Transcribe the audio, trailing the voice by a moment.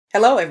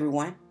Hello,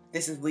 everyone.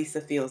 This is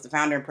Lisa Fields, the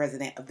founder and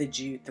president of the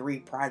Jude 3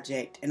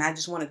 Project, and I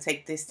just want to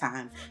take this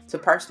time to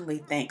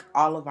personally thank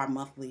all of our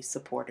monthly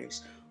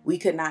supporters. We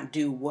could not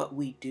do what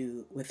we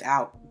do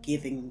without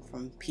giving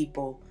from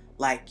people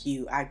like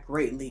you. I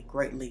greatly,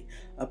 greatly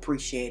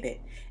appreciate it.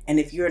 And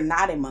if you're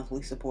not a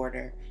monthly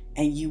supporter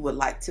and you would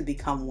like to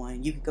become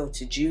one, you can go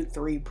to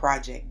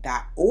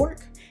jude3project.org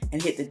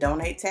and hit the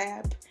donate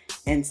tab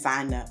and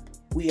sign up.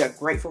 We are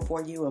grateful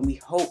for you and we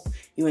hope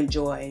you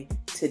enjoy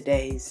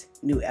today's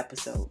new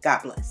episode.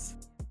 God bless.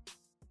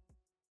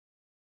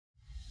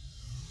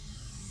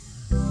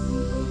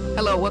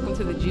 Hello, welcome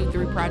to the Jude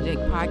 3 Project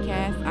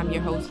podcast. I'm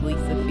your host, Lisa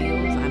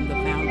Fields. I'm the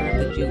founder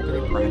of the Jude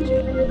 3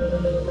 Project.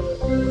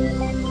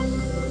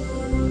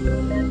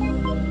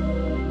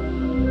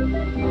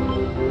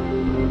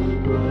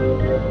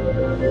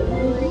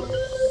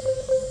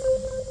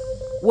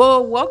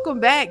 Well, welcome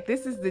back.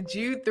 This is the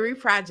Jude 3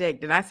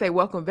 Project. And I say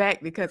welcome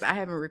back because I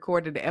haven't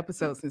recorded an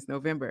episode since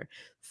November.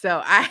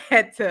 So I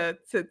had to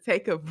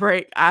take a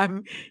break.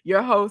 I'm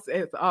your host,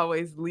 as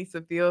always,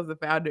 Lisa Fields, the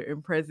founder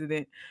and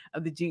president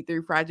of the Jude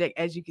 3 Project.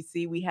 As you can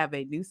see, we have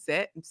a new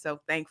set. I'm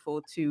so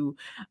thankful to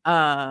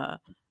our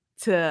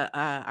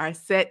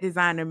set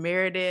designer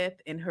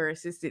Meredith and her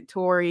assistant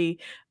Tori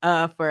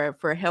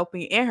for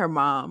helping, and her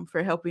mom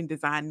for helping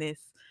design this.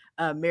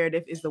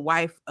 Meredith is the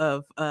wife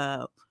of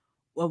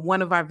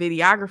one of our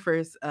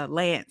videographers,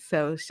 Lance.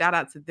 So shout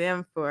out to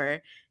them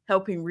for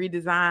helping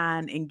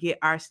redesign and get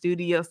our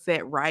studio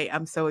set right.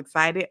 I'm so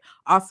excited.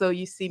 Also,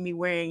 you see me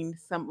wearing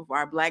some of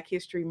our Black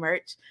History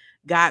merch.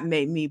 God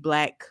made me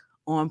Black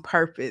on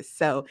purpose.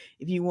 So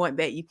if you want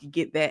that, you can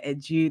get that at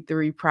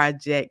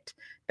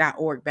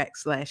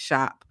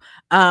jude3project.org/shop.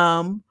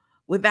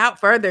 Without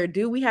further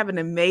ado, we have an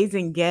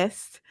amazing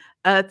guest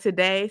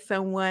today,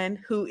 someone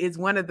who is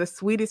one of the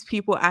sweetest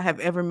people I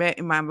have ever met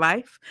in my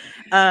life,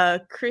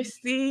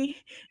 Christy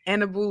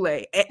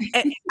Anabule.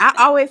 I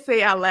always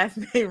say our last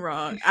name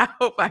wrong. I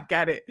hope I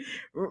got it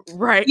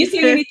right. You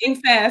say anything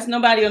fast,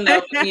 nobody will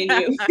know but me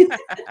and you.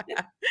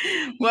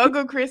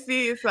 Welcome,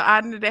 Christy. It's an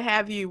honor to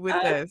have you with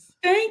us.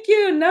 Thank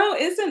you. No,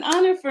 it's an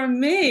honor for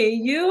me.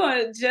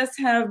 You just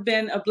have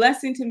been a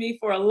blessing to me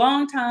for a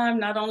long time,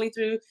 not only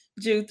through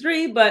Jude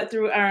 3, but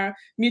through our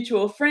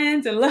mutual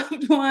friends and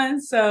loved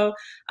ones. So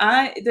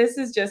this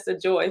is just a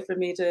joy for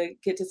me to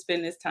get to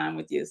spend this time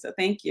with you. So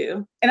thank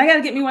you. And I got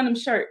to get me one of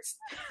them shirts.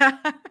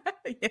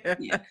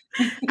 Yeah.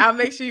 I'll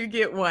make sure you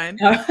get one.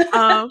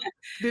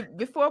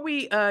 Before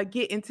we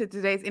get into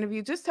today's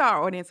interview, just tell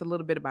our audience a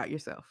little bit about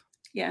yourself.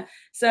 Yeah.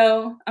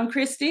 So I'm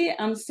Christy.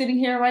 I'm sitting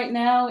here right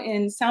now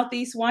in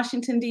Southeast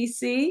Washington,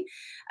 D.C.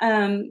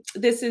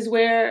 This is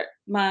where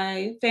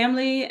my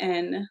family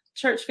and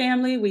church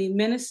family, we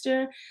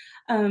minister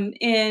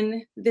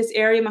in this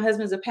area. My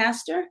husband's a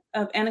pastor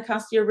of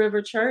Anacostia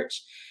River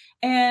Church.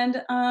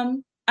 And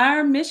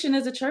our mission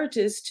as a church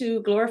is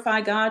to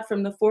glorify God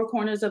from the four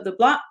corners of the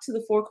block to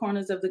the four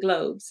corners of the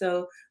globe.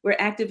 So we're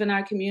active in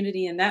our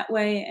community in that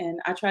way, and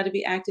I try to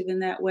be active in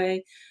that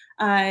way.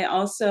 I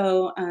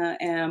also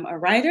am a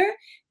writer,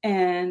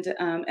 and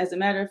as a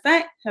matter of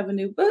fact, have a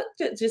new book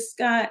that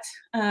just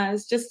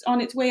is just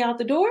on its way out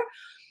the door.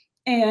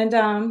 And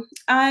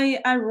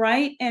I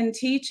write and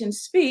teach and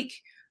speak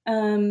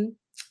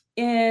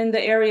in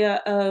the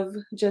area of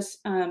just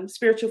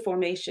spiritual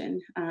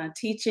formation,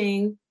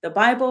 teaching the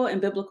Bible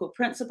and biblical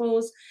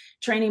principles,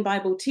 training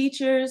Bible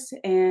teachers,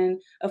 and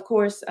of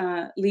course,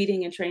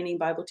 leading and training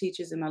Bible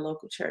teachers in my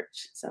local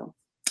church. So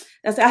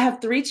I have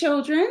 3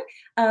 children.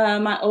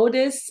 My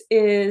oldest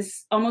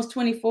is almost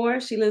 24.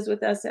 She lives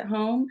with us at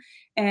home.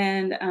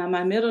 And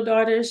my middle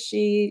daughter,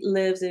 she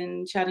lives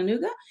in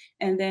Chattanooga.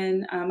 And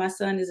then my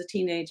son is a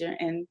teenager,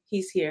 and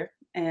he's here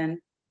and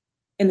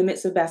in the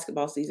midst of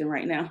basketball season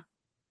right now.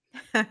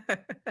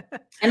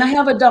 And I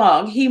have a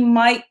dog. He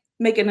might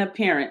make an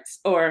appearance,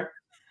 or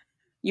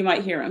you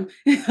might hear him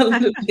a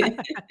little bit.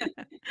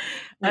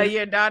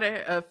 Your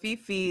daughter,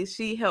 Fifi,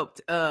 she helped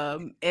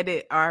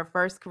edit our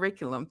first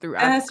curriculum through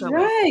That's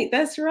right.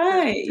 That's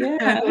right.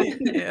 Yeah.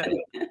 Yeah.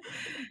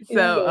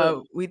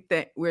 So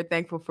we're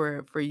thankful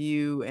for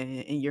you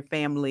and your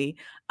family.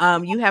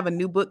 You have a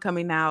new book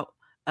coming out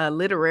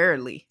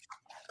literarily.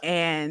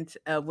 And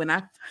when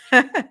I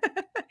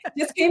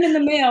just came in the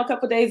mail a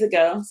couple days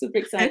ago, super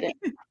excited.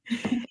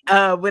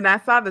 When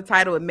I saw the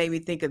title, it made me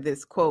think of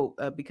this quote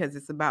because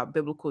it's about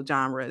biblical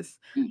genres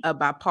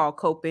by Paul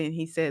Copan.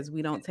 He says,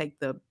 "We don't take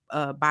the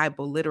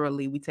Bible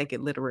literally; we take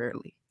it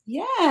literally."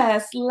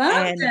 Yes,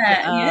 love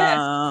that.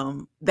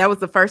 Yes. That was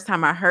the first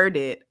time I heard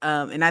it,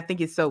 and I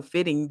think it's so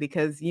fitting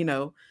because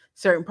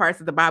certain parts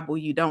of the Bible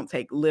you don't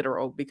take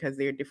literal because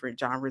there are different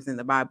genres in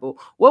the Bible.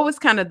 What was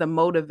kind of the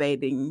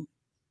motivating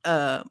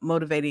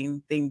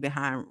thing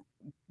behind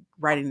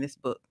writing this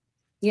book?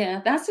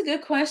 Yeah, that's a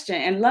good question,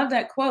 and love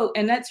that quote.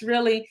 And that's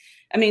really,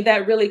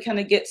 that really kind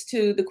of gets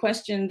to the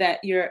question that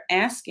you're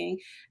asking.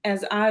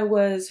 As I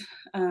was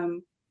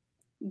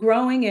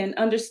growing and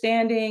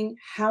understanding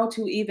how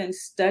to even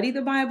study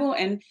the Bible,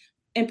 and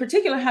in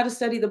particular, how to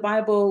study the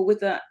Bible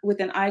with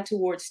an eye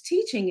towards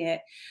teaching it,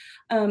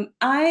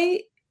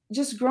 I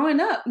just growing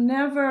up,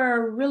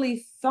 never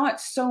really thought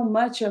so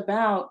much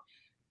about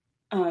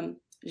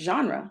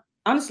genre.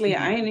 Honestly,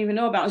 I didn't even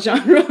know about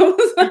genres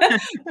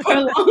for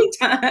a long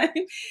time.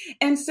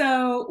 And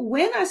so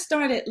when I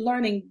started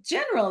learning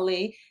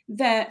generally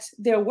that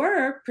there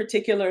were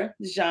particular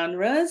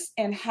genres,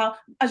 and how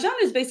a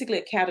genre is basically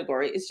a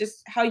category, it's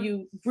just how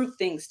you group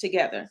things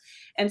together.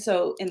 And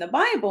so in the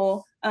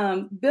Bible,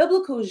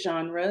 biblical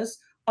genres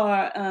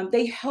are,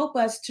 they help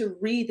us to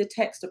read the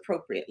text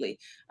appropriately.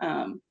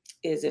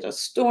 Is it a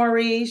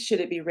story?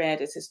 Should it be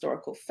read as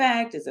historical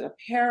fact? Is it a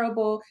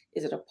parable?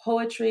 Is it a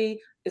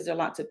poetry? Is there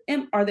lots of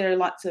are there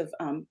lots of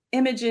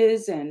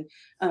images and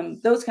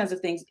those kinds of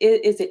things?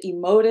 Is it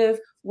emotive?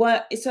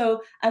 What?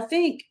 So I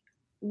think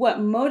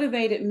what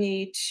motivated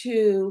me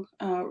to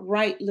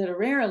write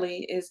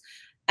literarily is,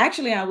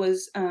 actually I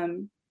was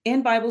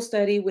in Bible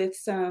study with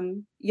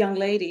some young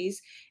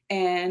ladies,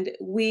 and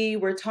we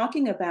were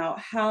talking about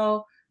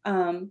how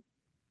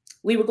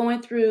we were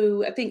going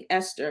through, I think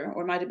Esther,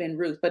 or it might have been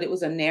Ruth, but it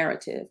was a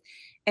narrative.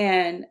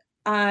 And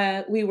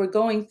we were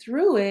going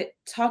through it,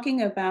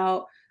 talking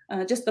about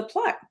just the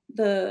plot,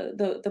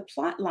 the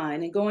plot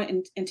line, and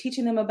going and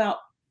teaching them about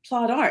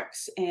plot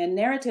arcs and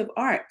narrative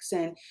arcs,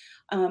 and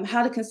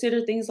how to consider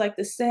things like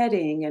the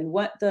setting and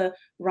what the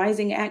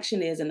rising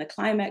action is and the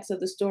climax of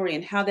the story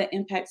and how that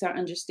impacts our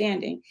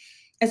understanding.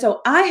 And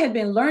so I had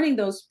been learning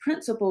those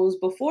principles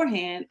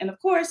beforehand. And of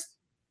course,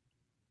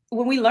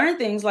 when we learn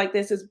things like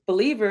this as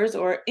believers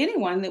or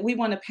anyone, that we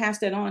want to pass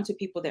that on to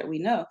people that we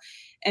know.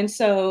 And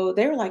so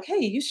they were like, hey,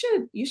 you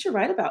should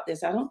write about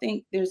this. I don't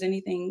think there's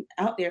anything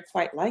out there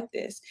quite like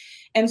this.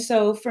 And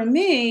so for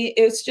me,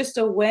 it's just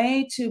a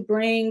way to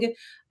bring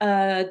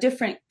a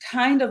different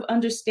kind of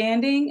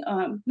understanding,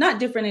 not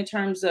different in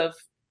terms of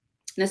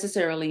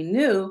necessarily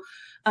new,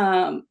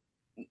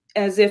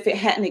 as if it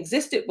hadn't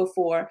existed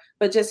before,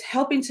 but just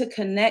helping to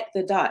connect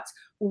the dots.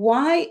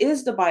 Why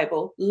is the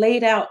Bible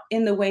laid out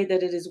in the way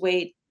that it is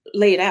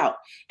laid out?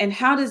 And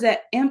how does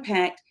that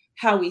impact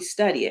how we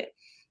study it?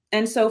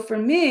 And so for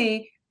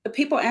me,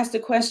 people ask the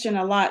question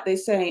a lot. They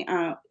say,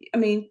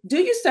 do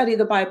you study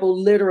the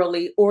Bible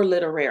literally or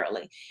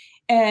literarily?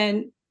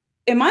 And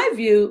in my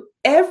view,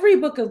 every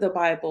book of the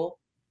Bible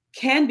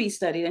can be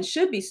studied and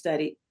should be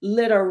studied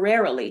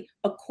literarily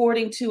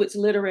according to its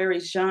literary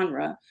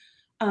genre.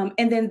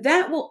 And then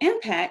that will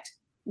impact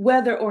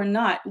whether or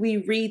not we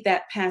read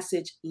that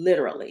passage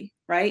literally,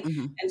 right?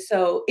 Mm-hmm. And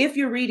so if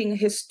you're reading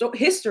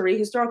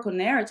historical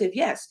narrative,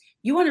 yes,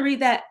 you want to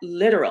read that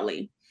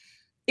literally.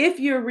 If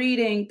you're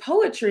reading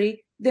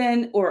poetry,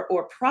 then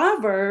or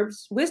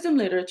Proverbs, wisdom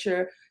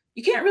literature,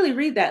 you can't really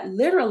read that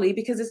literally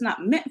because it's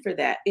not meant for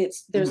that.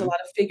 There's a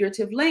lot of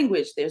figurative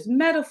language, there's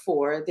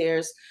metaphor,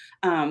 there's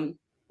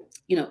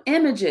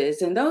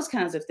images and those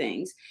kinds of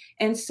things.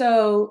 And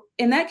so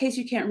in that case,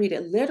 you can't read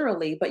it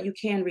literally, but you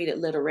can read it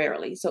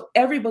literarily. So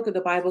every book of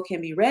the Bible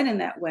can be read in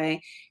that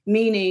way,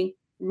 meaning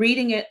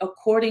reading it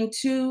according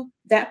to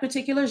that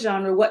particular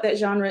genre, what that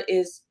genre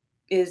is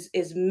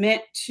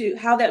meant to,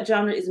 how that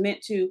genre is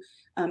meant to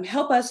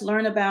help us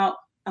learn about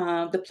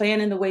the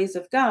plan and the ways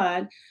of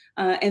God.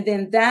 And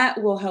then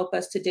that will help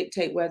us to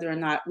dictate whether or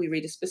not we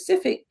read a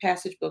specific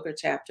passage, book, or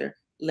chapter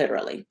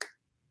literally.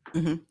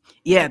 Mm-hmm.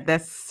 Yeah,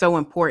 that's so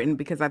important,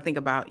 because I think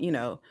about,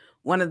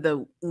 one of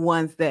the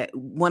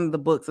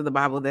books of the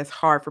Bible that's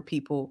hard for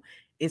people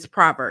is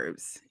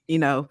Proverbs,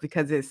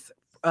 because it's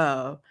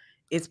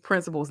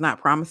principles, not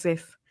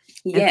promises.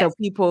 Yes. And so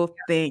people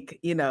think,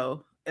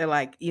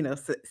 like,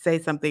 say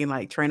something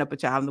like train up a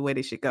child in the way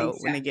they should go.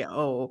 When they get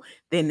old,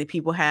 then the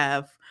people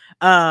have,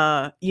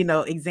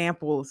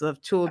 examples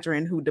of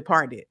children who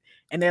departed,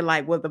 and they're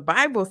like, well, the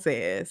Bible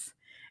says.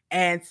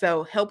 And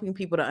so helping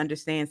people to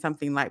understand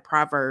something like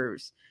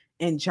Proverbs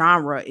and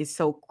genre is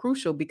so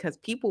crucial, because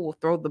people will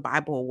throw the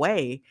Bible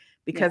away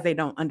because they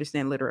don't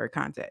understand literary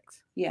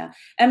context. Yeah.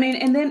 And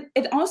then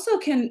it also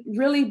can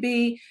really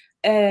be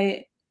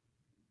a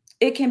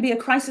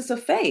crisis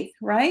of faith,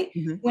 right?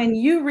 Mm-hmm. When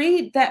you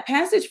read that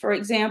passage, for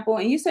example,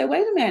 and you say,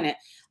 wait a minute,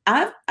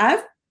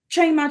 I've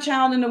trained my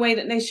child in the way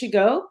that they should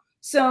go.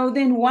 So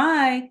then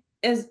why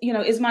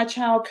is my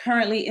child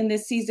currently in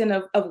this season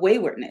of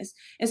waywardness?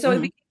 And so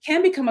it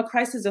can become a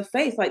crisis of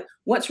faith. Like,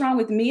 what's wrong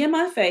with me and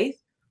my faith?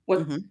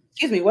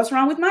 What's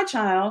wrong with my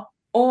child?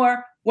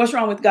 Or what's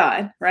wrong with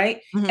God,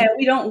 right? And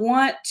we don't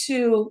want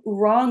to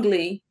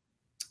wrongly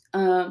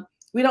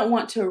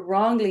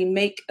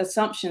make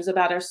assumptions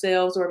about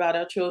ourselves or about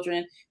our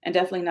children, and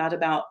definitely not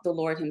about the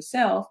Lord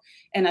himself.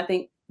 And I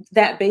think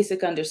that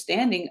basic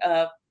understanding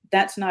of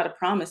that's not a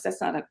promise,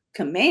 that's not a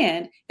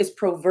command, is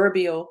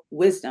proverbial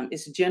wisdom.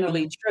 It's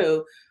generally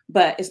true,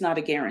 but it's not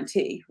a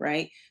guarantee,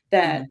 right?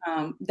 That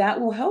that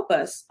will help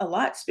us a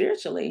lot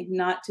spiritually,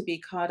 not to be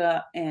caught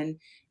up and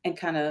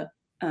kind of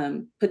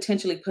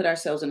potentially put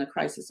ourselves in a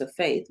crisis of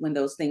faith when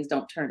those things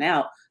don't turn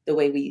out the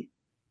way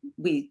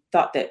we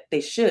thought that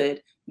they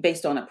should,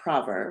 based on a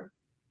proverb.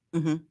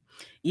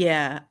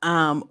 Yeah.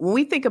 When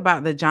we think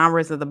about the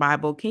genres of the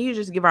Bible, can you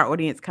just give our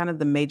audience kind of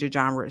the major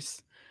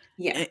genres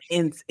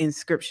in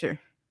scripture?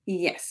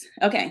 Yes.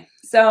 Okay.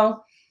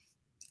 So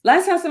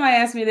last time somebody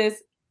asked me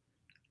this,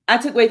 I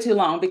took way too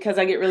long because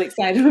I get really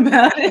excited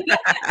about it.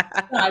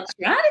 So I'll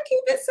try to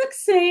keep it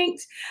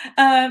succinct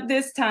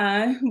this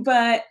time.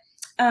 But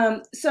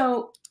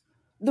so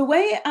the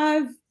way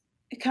I've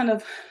kind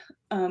of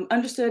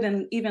understood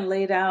and even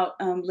laid out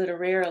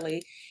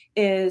literarily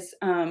is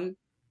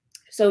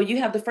so you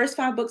have the first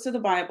 5 books of the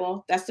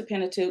Bible. That's the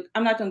Pentateuch.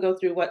 I'm not going to go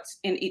through what's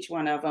in each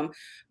one of them,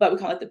 but we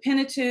call it the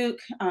Pentateuch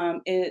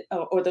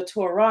or the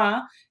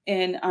Torah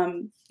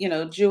in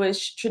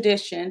Jewish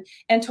tradition.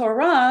 And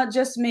Torah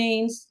just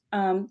means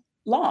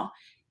law,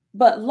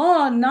 but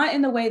law not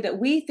in the way that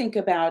we think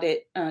about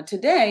it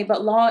today,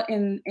 but law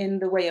in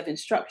the way of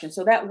instruction.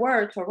 So that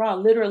word Torah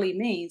literally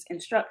means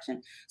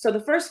instruction. So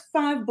the first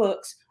 5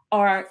 books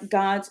are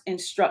God's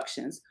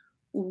instructions.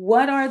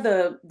 What are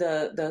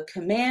the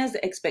commands,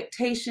 the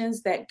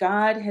expectations that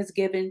God has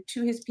given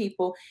to his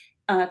people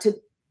to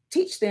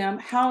teach them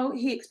how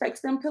he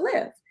expects them to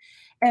live?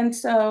 And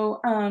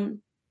so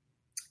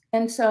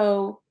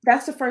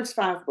that's the first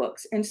 5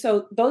 books. And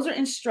so those are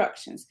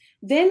instructions.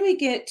 Then we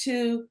get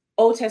to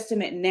Old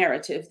Testament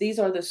narrative. These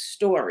are the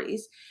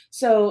stories.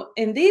 So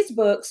in these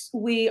books,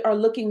 we are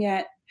looking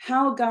at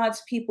how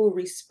God's people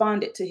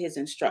responded to his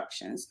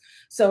instructions.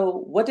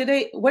 So what did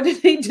they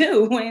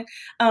do when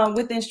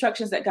with the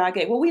instructions that God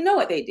gave? Well, we know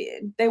what they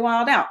did. They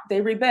wilded out,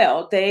 they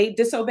rebelled, they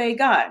disobeyed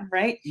God,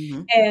 right?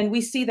 Mm-hmm. And we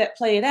see that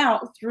played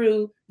out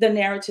through the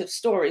narrative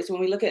stories.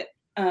 When we look at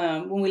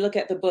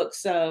the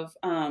books of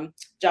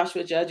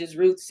Joshua, Judges,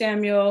 Ruth,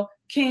 Samuel,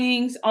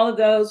 Kings, all of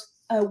those,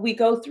 we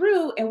go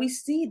through and we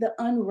see the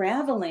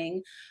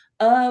unraveling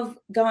of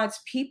God's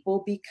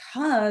people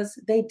because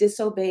they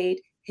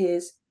disobeyed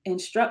his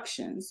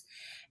instructions.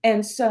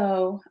 And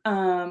so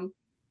the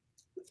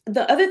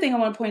other thing I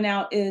want to point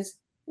out is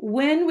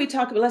when we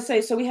talk about, let's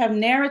say, so we have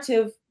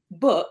narrative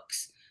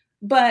books,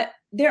 but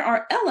there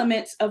are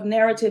elements of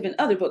narrative in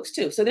other books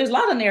too. So there's a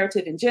lot of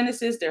narrative in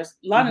Genesis. There's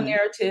a lot of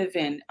narrative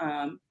in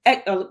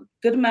a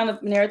good amount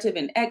of narrative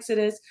in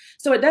Exodus.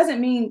 So it doesn't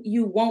mean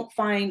you won't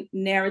find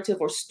narrative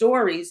or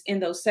stories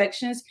in those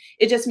sections.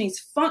 It just means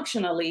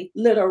functionally,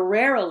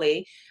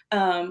 literarily,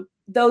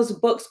 those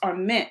books are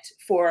meant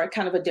for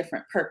kind of a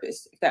different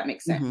purpose, if that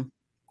makes sense.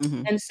 Mm-hmm.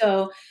 Mm-hmm. And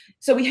so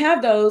we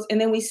have those,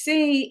 and then we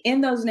see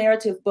in those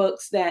narrative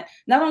books that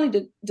not only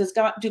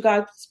do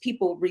God's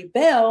people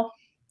rebel,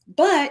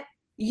 but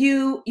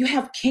you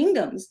have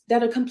kingdoms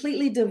that are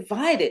completely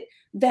divided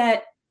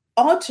that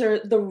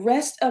alter the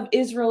rest of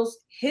Israel's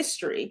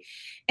history.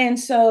 And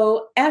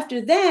so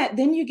after that,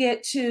 then you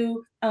get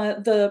to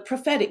the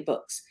prophetic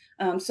books.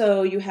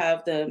 So you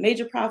have the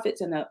major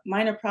prophets and the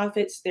minor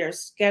prophets. They're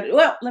scattered.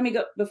 Well, let me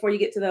go before you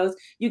get to those.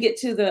 You get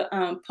to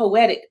the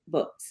poetic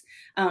books,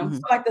 so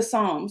like the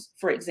Psalms,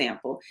 for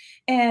example.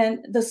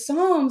 And the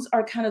Psalms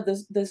are kind of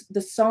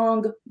the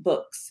song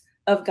books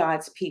of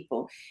God's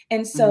people.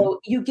 And so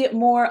you get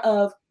more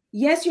of,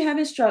 yes, you have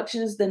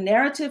instructions. The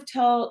narrative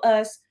tell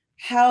us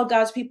how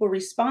God's people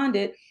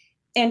responded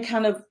and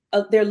kind of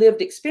their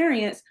lived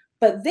experience.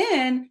 But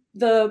then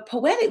the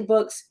poetic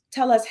books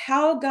tell us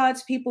how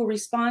God's people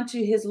respond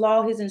to his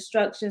law, his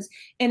instructions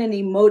in an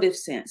emotive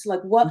sense.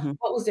 Like what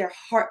was their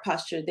heart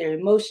posture, their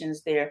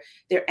emotions, their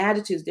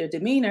attitudes, their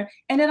demeanor.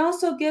 And it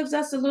also gives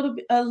us a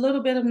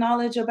little bit of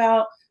knowledge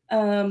about,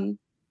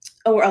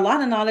 or a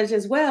lot of knowledge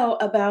as well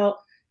about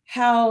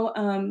how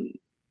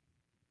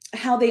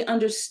they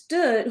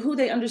understood, who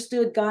they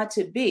understood God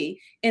to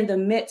be in the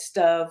midst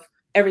of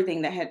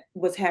everything that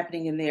was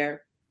happening in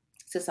their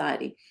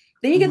society.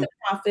 Then you get the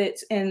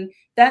prophets, and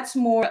that's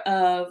more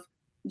of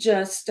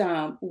just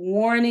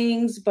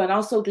warnings, but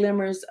also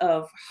glimmers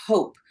of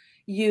hope.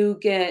 You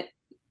get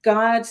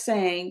God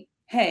saying,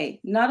 hey,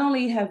 not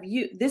only have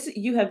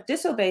you have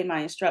disobeyed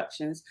my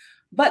instructions,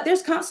 but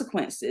there's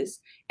consequences.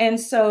 And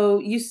so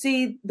you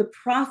see the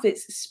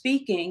prophets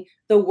speaking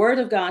the word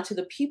of God to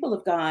the people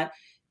of God,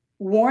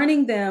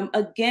 warning them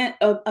again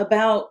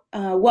about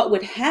what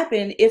would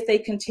happen if they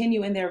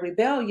continue in their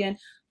rebellion,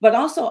 but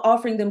also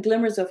offering them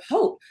glimmers of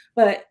hope.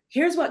 But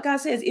here's what God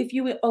says: if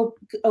you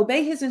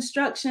obey his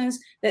instructions,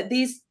 that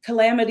these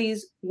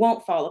calamities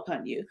won't fall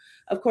upon you.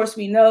 Of course,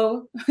 we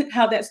know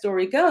how that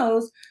story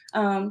goes,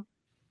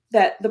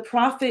 that the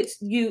prophets,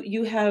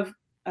 you have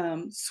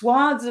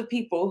swaths of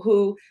people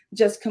who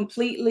just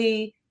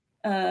completely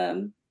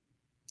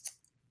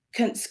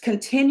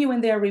continue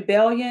in their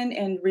rebellion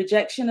and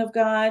rejection of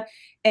God.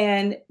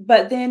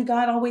 But then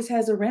God always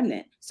has a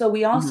remnant. So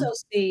we also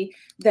see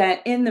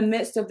that in the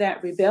midst of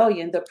that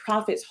rebellion, the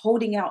prophets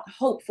holding out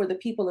hope for the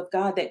people of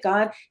God, that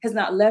God has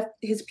not left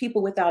his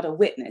people without a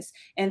witness,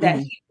 and that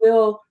he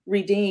will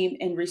redeem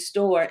and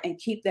restore and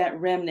keep that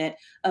remnant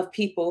of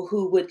people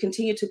who would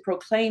continue to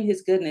proclaim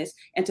his goodness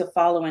and to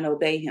follow and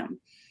obey him.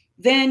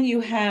 Then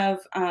you have,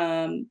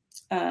 I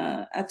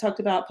talked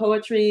about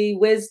poetry,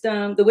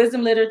 wisdom. The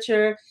wisdom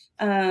literature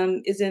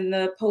is in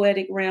the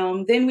poetic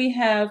realm. Then we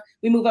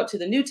move up to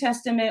the New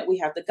Testament. We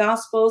have the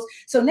Gospels.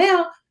 So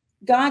now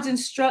God's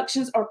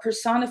instructions are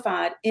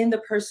personified in the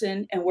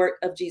person and work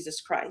of Jesus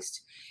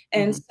Christ.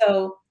 And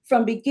so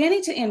from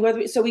beginning to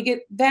end, so we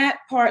get that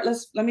part.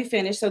 Let me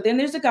finish. So then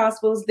there's the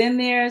Gospels. Then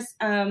there's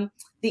the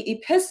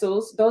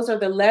epistles. Those are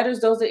the letters.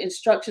 Those are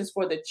instructions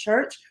for the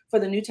church, for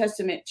the New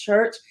Testament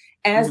church,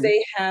 as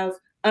they have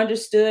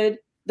understood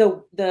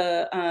the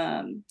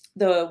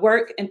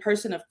work and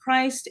person of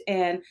Christ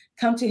and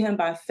come to him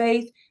by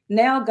faith.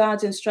 Now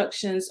God's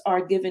instructions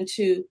are given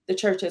to the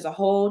church as a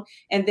whole.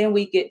 And then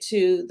we get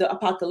to the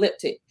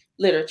apocalyptic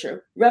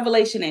literature,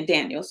 Revelation and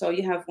Daniel. So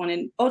you have one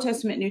in Old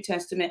Testament, New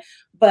Testament,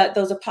 but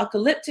those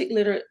apocalyptic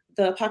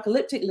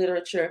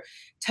literature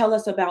tell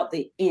us about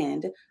the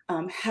end,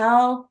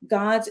 how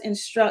God's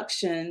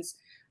instructions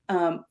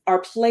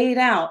are played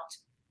out,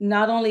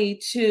 not only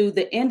to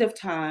the end of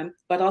time,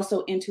 but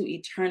also into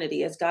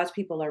eternity, as God's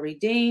people are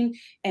redeemed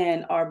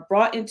and are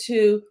brought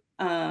into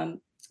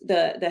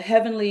the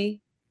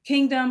heavenly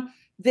kingdom.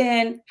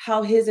 Then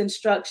how his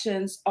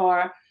instructions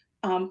are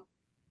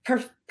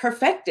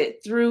perfected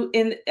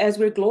as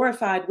we're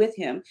glorified with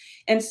him.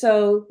 And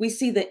so we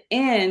see the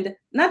end,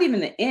 not even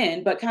the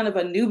end, but kind of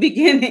a new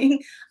beginning.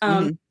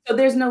 So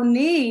there's no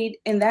need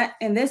in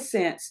this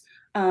sense.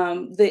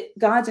 That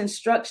God's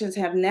instructions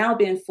have now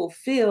been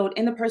fulfilled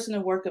in the person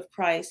and work of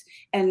Christ.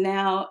 And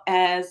now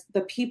as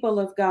the people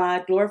of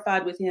God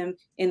glorified with him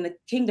in the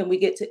kingdom, we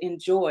get to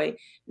enjoy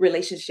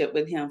relationship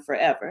with him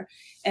forever.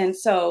 And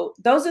so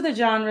those are the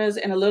genres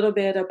and a little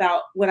bit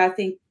about what I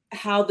think,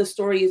 how the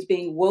story is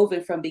being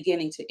woven from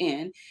beginning to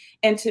end.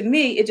 And to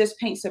me, it just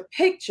paints a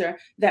picture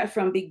that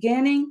from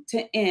beginning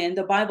to end,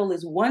 the Bible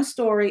is one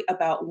story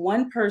about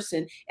one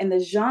person, and the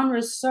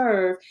genres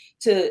serve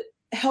to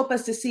help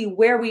us to see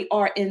where we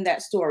are in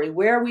that story,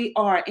 where we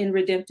are in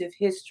redemptive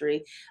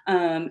history,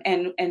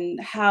 and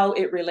how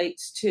it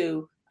relates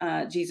to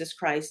Jesus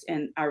Christ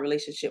and our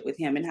relationship with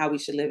him and how we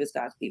should live as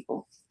God's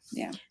people.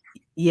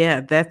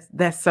 Yeah,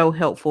 that's so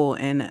helpful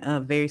and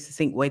a very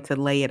succinct way to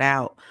lay it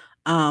out.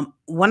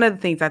 One of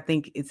the things I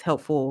think is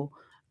helpful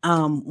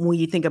when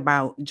you think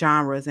about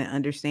genres and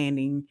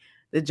understanding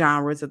the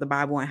genres of the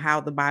Bible and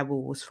how the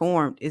Bible was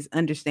formed is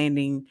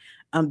understanding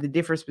the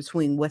difference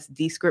between what's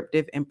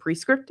descriptive and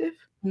prescriptive.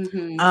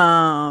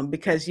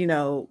 Because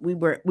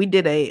we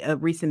did a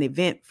recent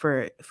event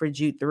for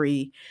Jude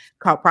 3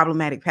 called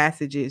Problematic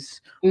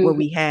Passages, where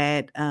we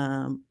had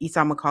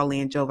Esau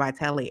McCauley and Joe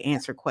Vitale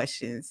answer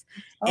questions.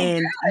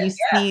 And you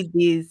see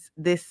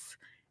this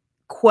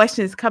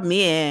questions come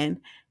in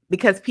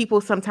because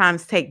people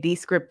sometimes take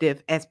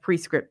descriptive as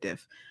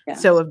prescriptive.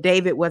 So if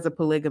David was a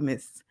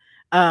polygamist,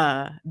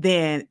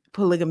 then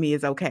polygamy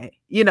is okay.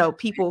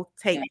 People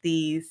take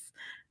these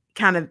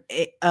kind of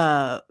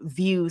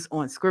views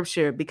on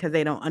scripture because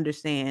they don't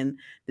understand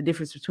the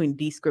difference between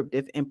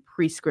descriptive and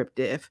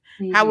prescriptive.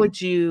 How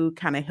would you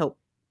kind of help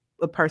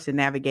a person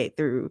navigate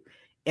through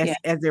as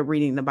they're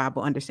reading the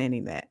Bible,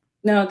 understanding that?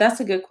 No, that's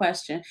a good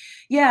question.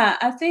 Yeah,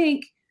 I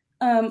think,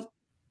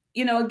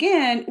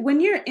 again, when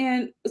you're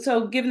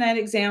so given that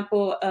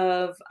example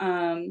of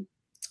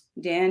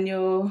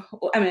David,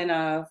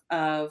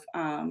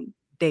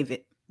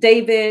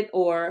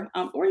 or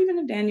even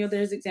in Daniel,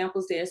 there's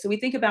examples there. So we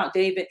think about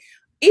David.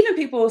 Even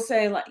people will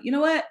say, like, you know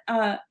what,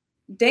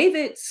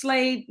 David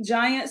slayed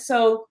giants.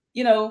 So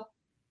then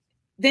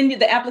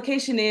the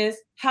application is,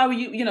 how are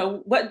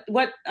you? What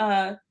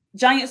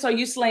giants are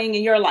you slaying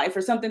in your life,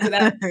 or something to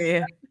that?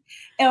 Yeah.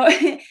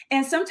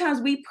 And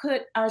sometimes we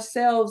put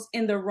ourselves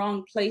in the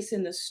wrong place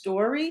in the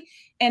story,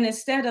 and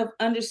instead of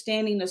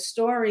understanding the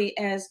story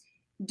as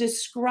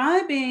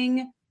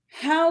describing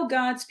how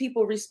God's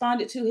people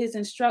responded to his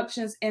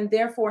instructions, and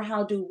therefore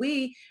how do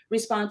we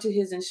respond to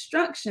his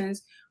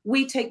instructions,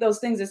 we take those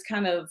things as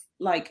kind of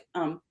like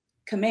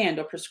command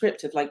or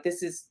prescriptive, like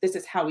this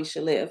is how we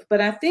should live. But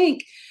I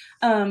think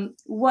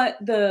what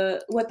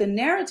the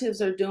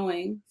narratives are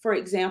doing, for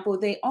example,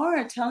 they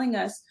are telling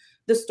us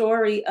the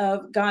story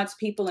of God's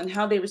people and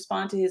how they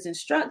respond to his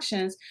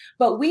instructions,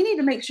 but we need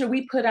to make sure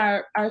we put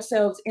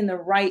ourselves in the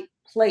right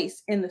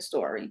place in the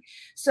story.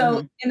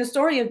 So in the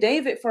story of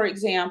David, for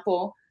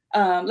example,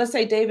 let's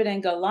say David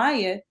and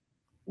Goliath,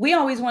 we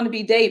always want to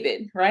be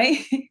David, right?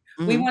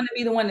 We want to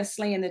be the one that's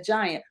slaying the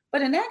giant.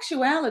 But in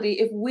actuality,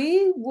 if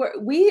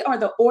we are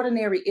the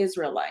ordinary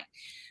Israelite.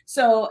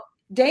 So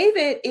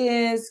David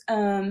is,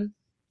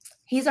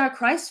 he's our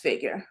Christ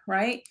figure,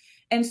 right?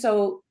 And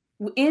so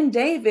in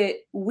David,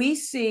 we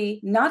see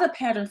not a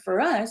pattern for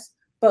us,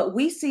 but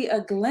we see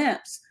a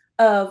glimpse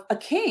of a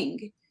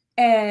king,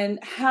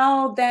 and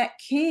how that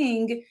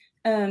king,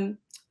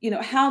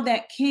 how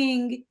that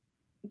king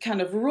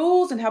kind of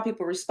rules and how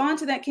people respond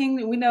to that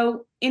king. We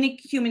know any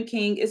human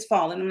king is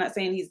fallen. I'm not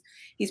saying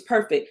he's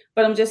perfect,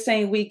 but I'm just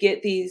saying we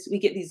get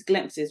these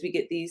glimpses, we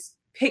get these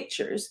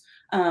pictures,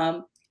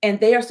 and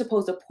they are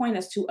supposed to point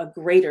us to a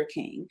greater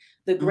king,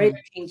 the greater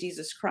King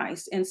Jesus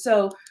Christ. And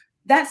so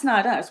that's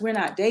not us. We're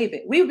not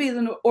David. We would be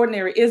the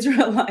ordinary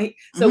Israelite.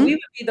 So we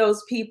would be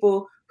those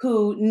people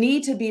who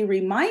need to be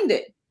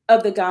reminded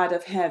of the God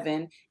of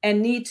heaven,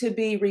 and need to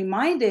be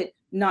reminded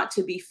not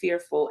to be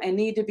fearful, and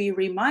need to be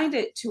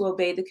reminded to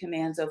obey the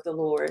commands of the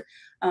Lord.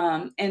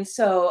 And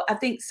so I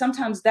think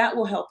sometimes that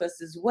will help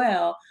us as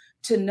well,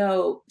 to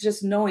know,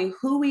 just knowing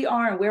who we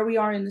are and where we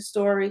are in the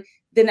story,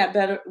 then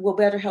that will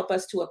better help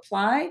us to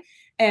apply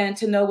and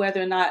to know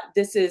whether or not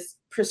this is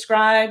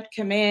prescribed,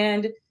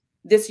 command,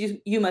 this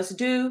you must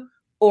do,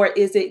 or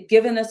is it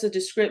giving us a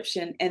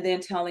description and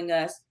then telling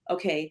us,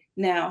 okay,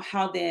 now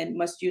how then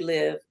must you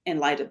live in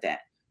light of that?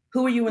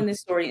 Who are you in this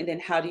story, and then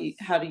how do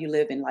you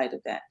live in light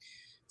of that?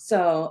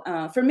 So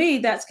for me,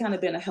 that's kind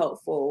of been a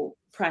helpful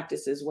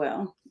practice as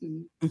well.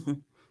 Mm-hmm.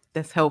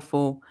 That's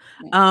helpful.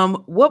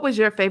 What was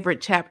your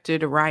favorite chapter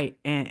to write,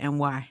 and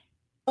why?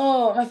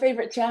 Oh, my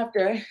favorite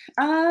chapter.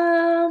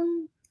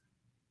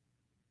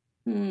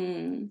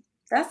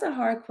 That's a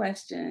hard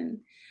question.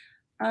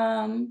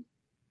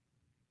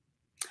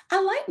 I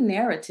like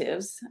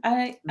narratives.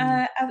 I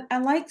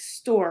like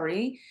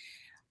story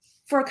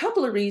for a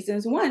couple of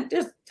reasons. One,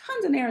 there's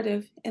tons of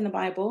narrative in the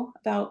Bible.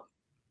 About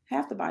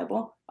half the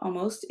Bible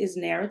almost is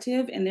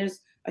narrative, and there's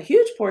a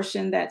huge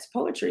portion that's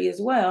poetry as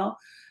well.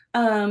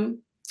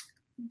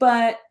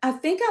 But I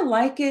think I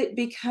like it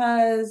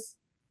because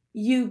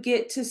you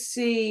get to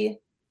see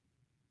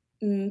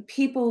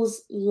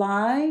people's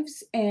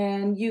lives,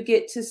 and you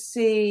get to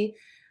see,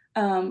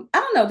 I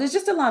don't know, there's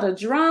just a lot of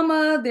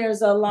drama.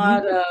 There's a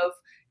lot of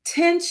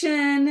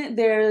tension.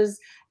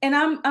 And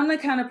I'm the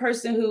kind of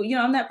person who,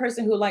 I'm that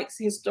person who likes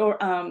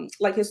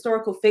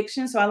historical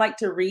fiction. So I like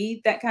to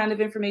read that kind of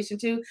information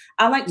too.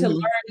 I like to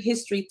learn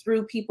history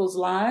through people's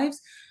lives.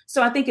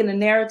 So I think in the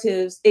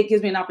narratives, it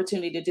gives me an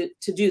opportunity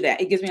to do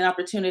that. It gives me an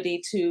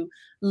opportunity to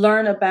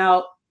learn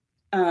about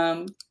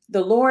the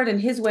Lord and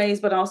his ways,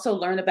 but also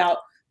learn about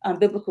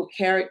biblical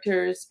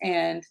characters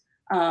and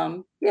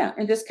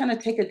just kind of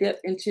take a dip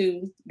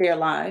into their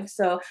lives.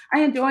 So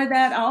I enjoy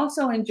that. I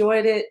also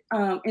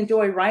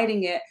enjoy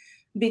writing it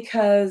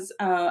because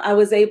I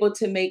was able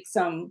to make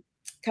some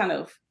kind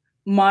of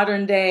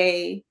modern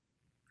day,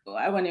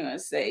 I wouldn't even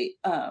say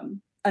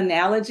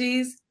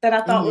analogies that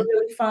I thought were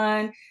really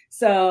fun.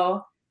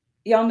 So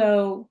y'all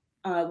know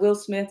Will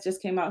Smith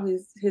just came out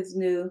with his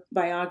new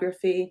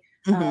biography.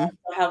 I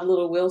have a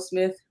little Will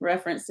Smith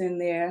reference in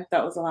there.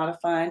 That was a lot of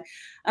fun.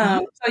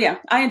 So yeah,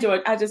 I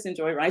just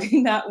enjoy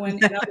writing that one.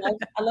 And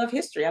I love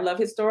history. I love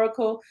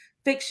historical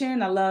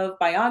fiction. I love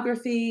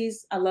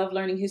biographies. I love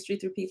learning history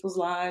through people's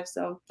lives.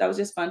 So that was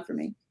just fun for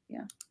me.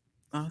 Yeah.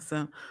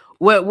 Awesome.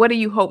 What do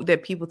you hope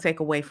that people take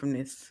away from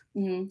this?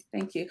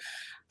 Thank you.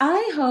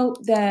 I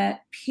hope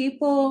that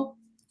people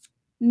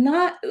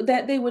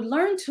that they would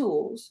learn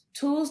tools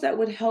that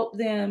would help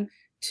them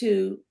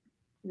to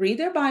read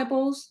their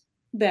Bibles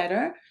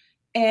better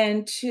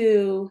and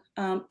to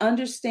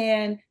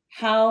understand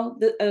how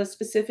a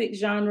specific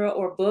genre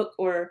or book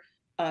or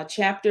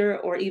chapter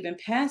or even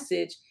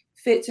passage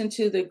fits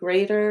into the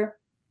greater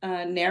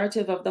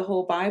narrative of the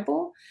whole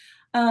Bible.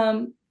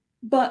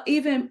 But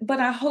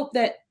I hope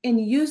that in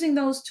using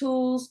those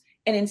tools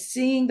and in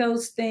seeing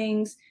those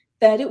things,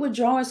 that it would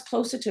draw us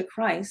closer to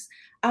Christ.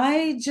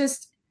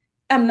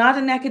 I'm not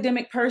an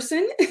academic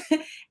person,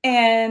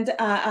 and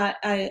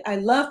I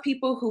love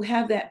people who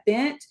have that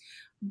bent,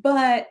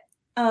 but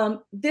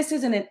this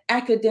isn't an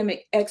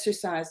academic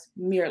exercise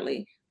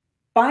merely.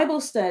 Bible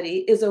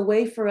study is a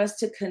way for us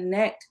to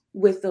connect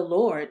with the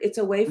Lord. It's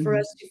a way for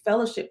us to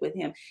fellowship with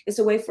him. It's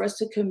a way for us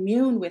to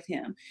commune with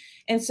him.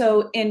 And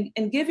so in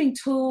giving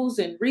tools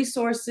and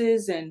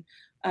resources and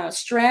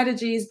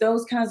strategies,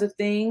 those kinds of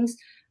things,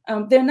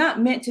 they're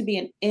not meant to be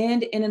an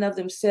end in and of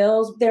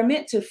themselves. They're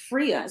meant to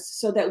free us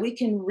so that we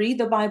can read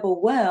the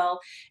Bible well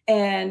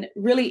and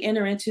really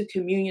enter into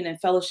communion and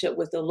fellowship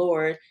with the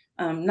Lord.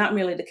 Not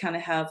merely to kind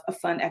of have a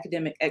fun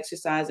academic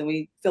exercise and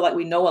we feel like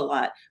we know a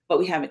lot, but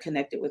we haven't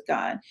connected with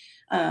God.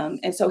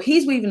 And so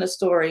he's weaving a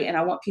story, and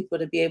I want people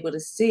to be able to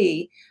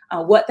see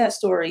what that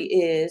story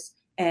is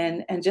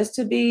and just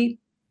to be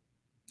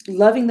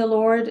loving the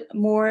Lord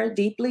more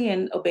deeply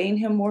and obeying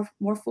him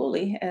more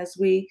fully as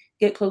we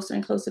get closer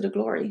and closer to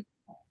glory.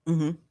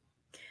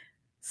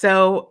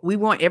 So we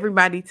want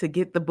everybody to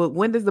get the book.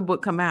 When does the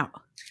book come out?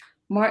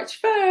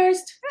 March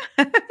 1st.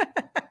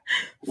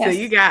 So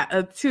you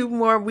got 2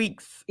 more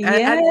weeks.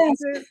 Yes.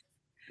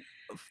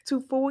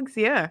 2 full weeks.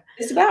 Yeah.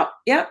 It's about,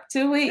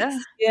 2 weeks.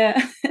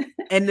 Yeah.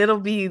 And it'll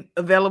be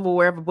available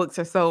wherever books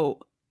are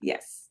sold.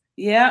 Yes.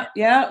 Yeah.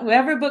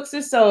 Wherever books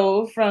are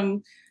sold,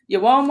 from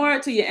your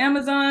Walmart to your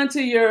Amazon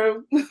to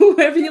your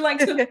wherever you like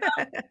to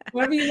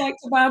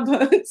buy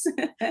books.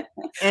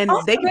 And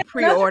also, they can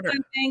pre-order.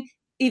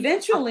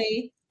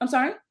 Eventually, I'm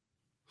sorry.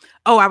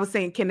 Oh, I was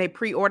saying, can they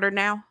pre-order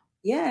now?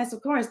 Yes,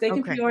 of course. They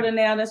can pre-order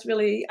now. That's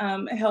really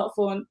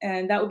helpful,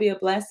 and that would be a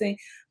blessing.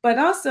 But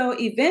also,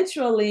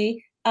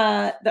 eventually,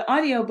 the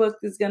audiobook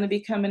is going to be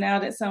coming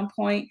out at some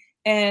point.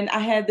 And I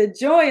had the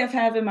joy of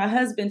having my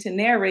husband to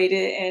narrate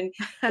it. And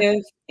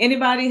if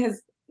anybody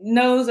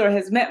knows or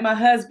has met my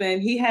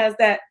husband, he has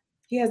that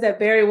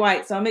Barry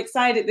White. So I'm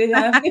excited to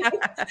have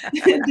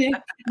him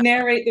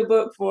narrate the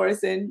book for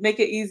us and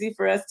make it easy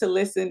for us to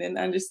listen and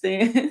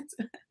understand.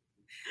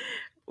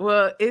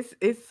 Well,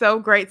 it's so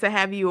great to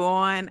have you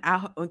on.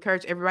 I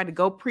encourage everybody to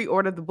go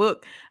pre-order the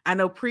book. I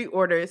know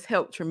pre-orders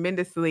help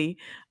tremendously.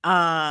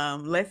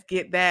 Let's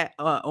get that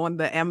on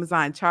the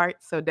Amazon chart.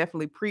 So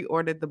definitely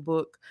pre-order the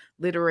book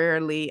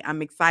literally.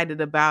 I'm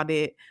excited about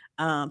it.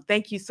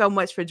 Thank you so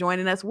much for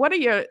joining us. What are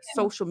your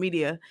social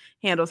media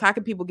handles? How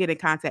can people get in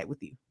contact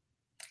with you?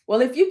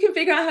 Well, if you can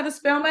figure out how to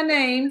spell my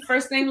name,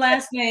 first name,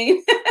 last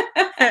name,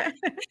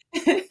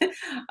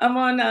 I'm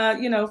on,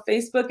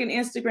 Facebook and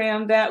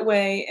Instagram that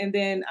way, and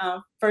then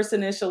first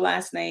initial,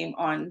 last name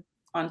on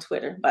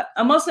Twitter. But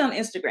I'm mostly on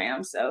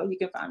Instagram, so you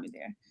can find me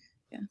there.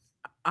 Yeah.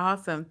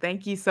 Awesome.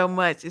 Thank you so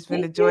much. It's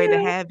been a joy to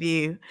have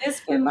you.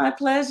 It's been my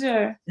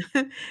pleasure.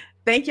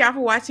 Thank y'all for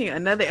watching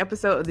another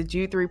episode of the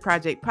Jude 3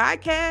 Project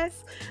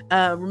podcast.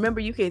 Remember,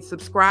 you can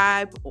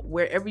subscribe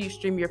wherever you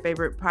stream your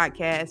favorite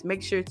podcast.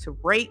 Make sure to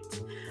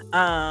rate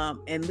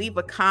and leave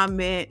a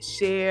comment,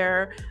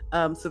 share,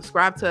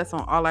 subscribe to us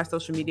on all our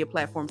social media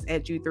platforms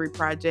at Jude 3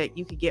 Project.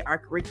 You can get our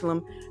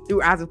curriculum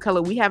through Eyes of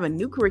Color. We have a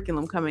new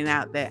curriculum coming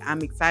out that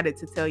I'm excited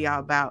to tell y'all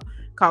about,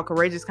 called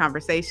Courageous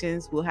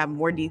Conversations. We'll have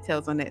more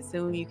details on that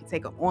soon. You can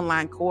take an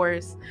online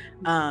course,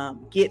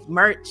 get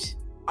merch,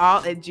 all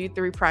at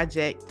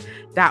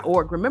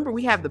jude3project.org. Remember,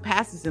 we have the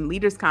Pastors and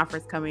Leaders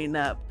Conference coming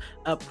up,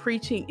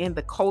 Preaching in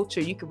the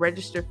Culture. You can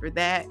register for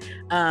that.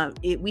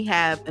 We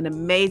have an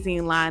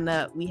amazing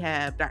lineup. We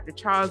have Dr.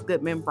 Charles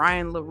Goodman,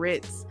 Brian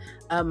Loritz,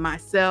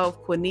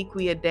 myself,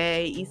 Quaniqua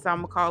Day, Esau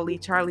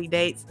McCauley, Charlie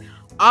Dates.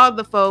 All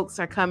the folks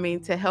are coming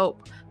to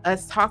help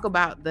us talk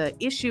about the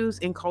issues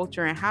in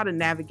culture and how to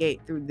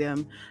navigate through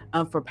them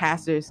for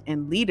pastors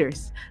and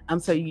leaders.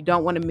 So you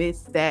don't want to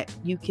miss that.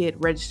 You could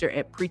register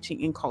at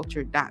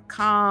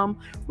preachinginculture.com.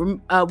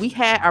 We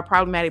had our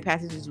problematic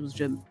passages,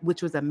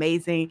 which was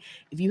amazing.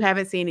 If you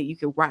haven't seen it, you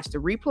can watch the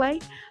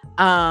replay.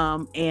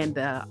 And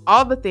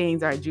all the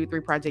things are at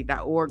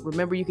jude3project.org.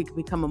 Remember, you can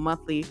become a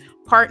monthly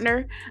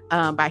partner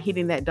by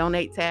hitting that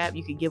donate tab.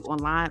 You can give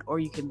online or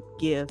you can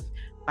give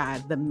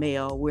by the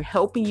mail. We're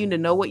helping you to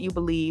know what you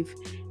believe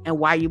and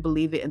why you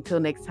believe it.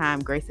 Until next time,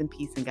 grace and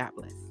peace and God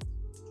bless.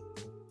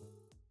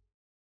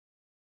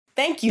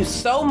 Thank you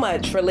so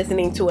much for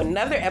listening to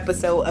another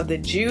episode of the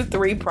Jude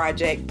 3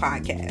 Project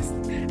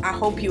podcast. I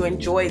hope you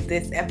enjoyed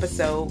this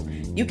episode.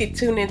 You can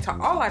tune into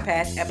all our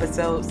past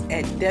episodes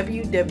at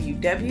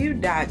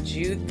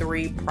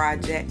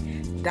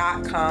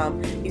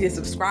www.jude3project.com. You can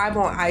subscribe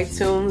on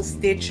iTunes,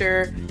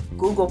 Stitcher,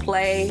 Google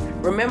Play.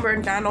 Remember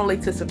not only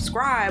to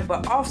subscribe,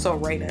 but also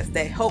rate us.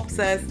 That helps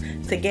us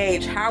to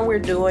gauge how we're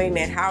doing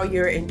and how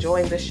you're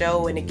enjoying the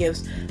show, and it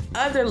gives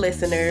other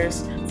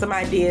listeners some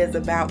ideas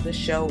about the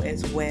show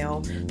as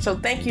well. So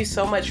thank you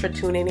so much for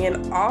tuning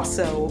in.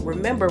 Also,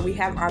 remember, we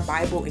have our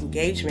Bible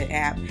engagement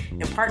app in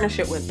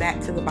partnership with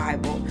Back to the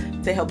Bible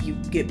to help you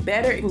get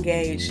better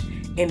engaged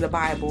in the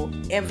Bible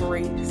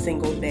every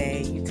single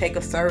day. You take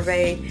a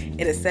survey,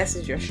 it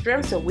assesses your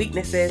strengths and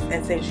weaknesses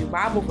and sends you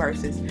Bible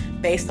verses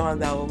based on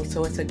those.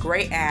 So it's a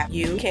great app.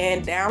 You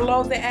can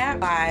download the app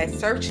by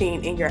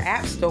searching in your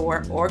App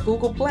Store or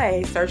Google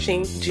Play,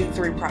 searching Jude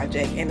 3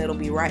 Project, and it'll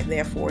be right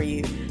there for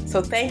you. So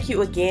thank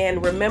you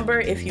again. Remember,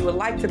 if you would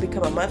like to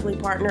become a monthly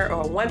partner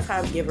or a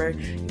one-time giver,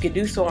 you can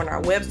do so on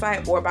our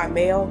website or by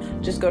mail.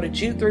 Just go to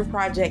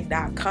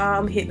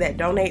jude3project.com, hit that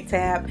donate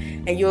tab,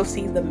 and you'll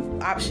see the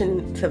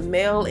option to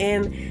mail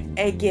in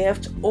a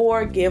gift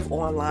or give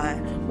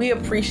online. We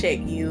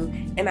appreciate you,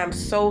 and I'm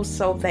so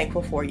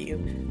thankful for you.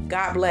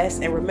 God bless,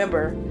 and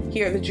remember,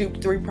 here at the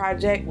Jude 3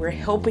 Project, we're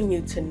helping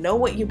you to know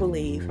what you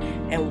believe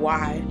and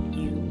why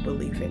you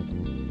believe it.